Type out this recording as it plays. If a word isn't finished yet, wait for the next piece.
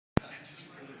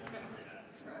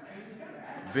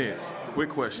Vince, quick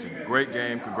question. Great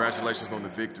game. Congratulations on the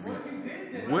victory.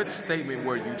 What statement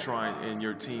were you trying and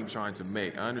your team trying to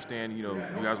make? I understand, you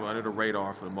guys were under the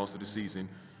radar for most of the season.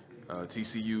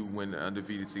 TCU won the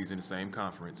undefeated season in the same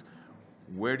conference.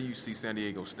 Where do you see San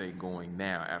Diego State going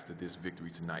now after this victory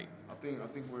tonight? I think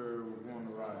we're on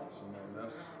the rise.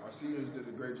 Our seniors did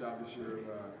a great job this year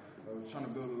of trying to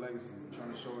build a legacy,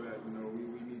 trying to show that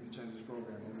we need to change this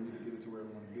program and we need to get it to where we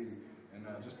want to be. And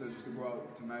just to go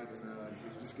out tonight and to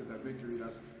just get that victory,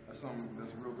 that's something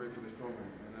that's real great for this program.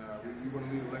 And we want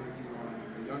to leave a legacy on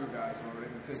the younger guys so they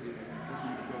can take it and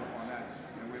continue to build upon that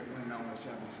and win out on this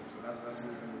championship. So that's what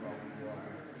we think about when we go out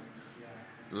there.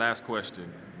 Last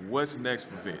question. What's next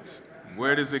for Vince?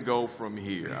 Where does it go from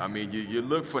here? I mean, you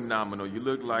look phenomenal. You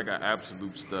look like an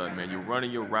absolute stud, man. You're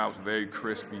running your routes very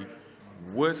crispy.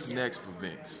 What's next for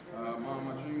Vince? My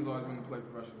dream has always been to play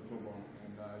professional football,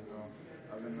 and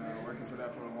I've been working for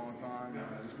that for a long time.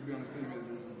 Just to be on this team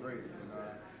is great.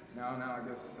 And now I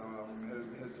guess I'm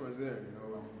headed towards there.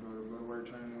 I'm go to work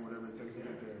training, whatever it takes to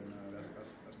get there, and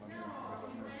that's my dream. I guess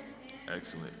that's next.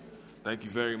 Excellent. Thank you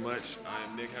very much. I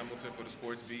am Nick Hamilton for the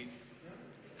Sports Beat.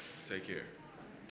 Take care.